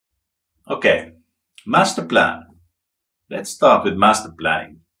Okay, master plan. Let's start with master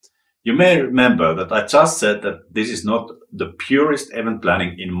planning. You may remember that I just said that this is not the purest event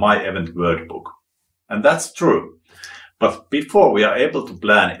planning in my event word book. And that's true. But before we are able to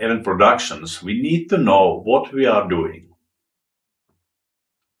plan event productions, we need to know what we are doing.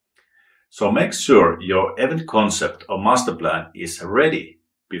 So make sure your event concept or master plan is ready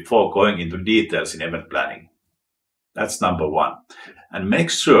before going into details in event planning. That's number one. And make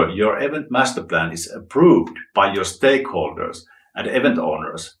sure your event master plan is approved by your stakeholders and event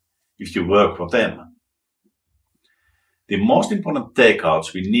owners if you work for them. The most important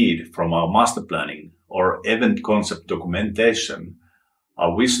takeouts we need from our master planning or event concept documentation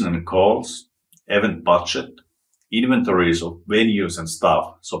are vision and goals, event budget, inventories of venues and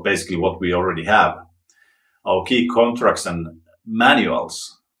stuff, so basically what we already have, our key contracts and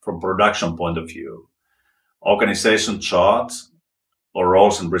manuals from production point of view, organization charts or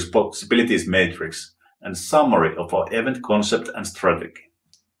roles and responsibilities matrix, and summary of our event concept and strategy.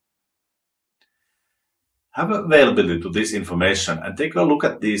 Have availability to this information and take a look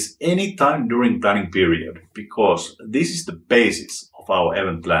at these anytime during planning period, because this is the basis of our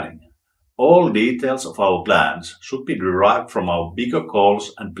event planning. All details of our plans should be derived from our bigger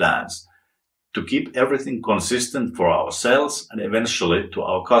goals and plans to keep everything consistent for ourselves and eventually to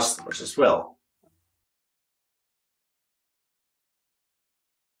our customers as well.